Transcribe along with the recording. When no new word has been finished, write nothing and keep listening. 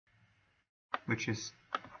which is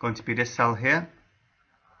going to be this cell here.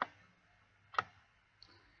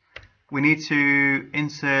 We need to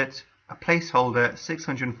insert a placeholder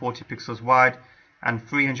 640 pixels wide and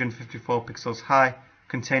 354 pixels high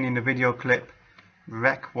containing the video clip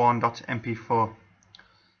rec1.mp4.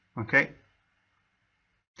 Okay.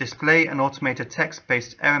 Display an automated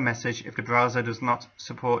text-based error message if the browser does not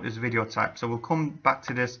support this video type. So we'll come back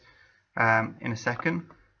to this in a second.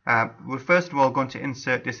 We're first of all going to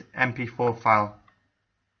insert this MP4 file.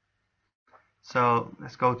 So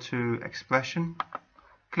let's go to Expression,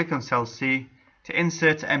 click on cell C. To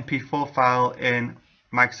insert an MP4 file in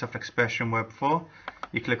Microsoft Expression Web 4,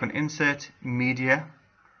 you click on Insert, Media,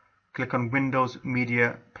 click on Windows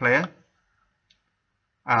Media Player,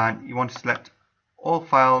 and you want to select all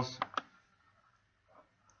files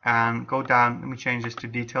and go down. Let me change this to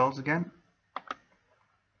Details again.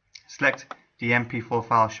 Select the MP4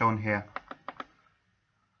 file shown here.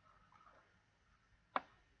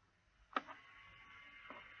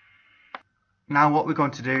 Now what we're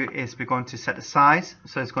going to do is we're going to set the size,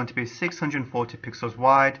 so it's going to be 640 pixels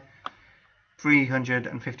wide,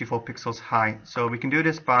 354 pixels high. So we can do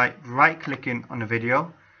this by right clicking on the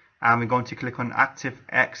video, and we're going to click on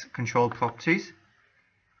ActiveX Control Properties.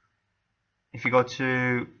 If you go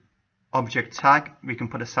to Object Tag, we can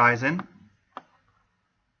put a size in.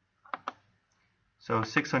 So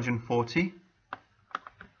 640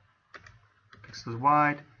 pixels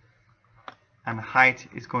wide, and the height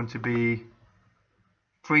is going to be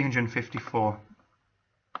 354.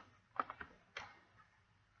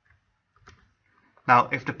 Now,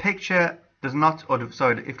 if the picture does not,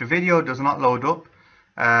 if the video does not load up,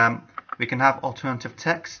 we can have alternative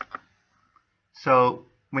text. So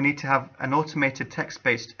we need to have an automated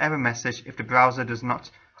text-based error message if the browser does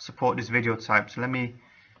not support this video type. So let me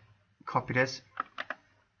copy this.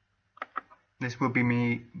 This will be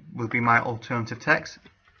my alternative text.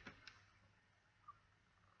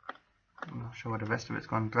 I'm not sure where the rest of it's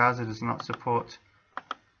gone. Browser does not support.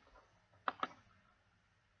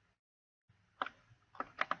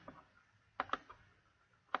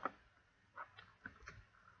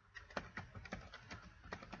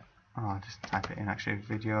 I'll just type it in actually,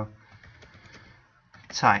 video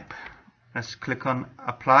type. Let's click on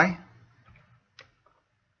Apply.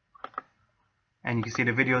 And you can see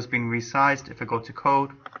the video has been resized. If I go to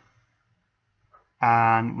Code,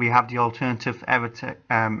 and we have the alternative error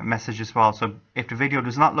message as well. So if the video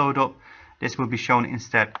does not load up, this will be shown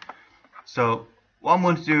instead. So what I'm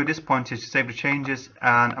going to do at this point is to save the changes,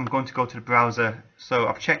 and I'm going to go to the browser. So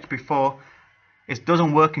I've checked before, it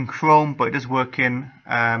doesn't work in Chrome, but it does work in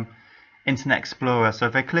Internet Explorer. So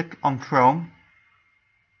if I click on Chrome,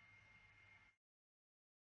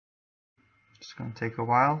 it's going to take a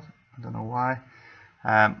while, I don't know why.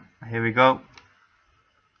 Here we go.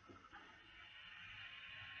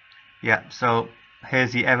 Yeah, so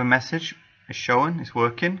here's the error message. It's showing, it's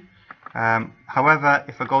working. However,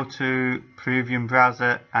 if I go to Preview in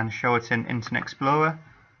Browser and show it in Internet Explorer,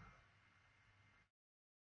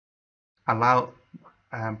 allow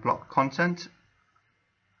block content,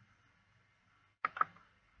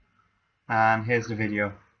 and here's the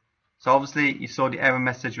video. So obviously you saw the error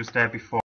message was there before.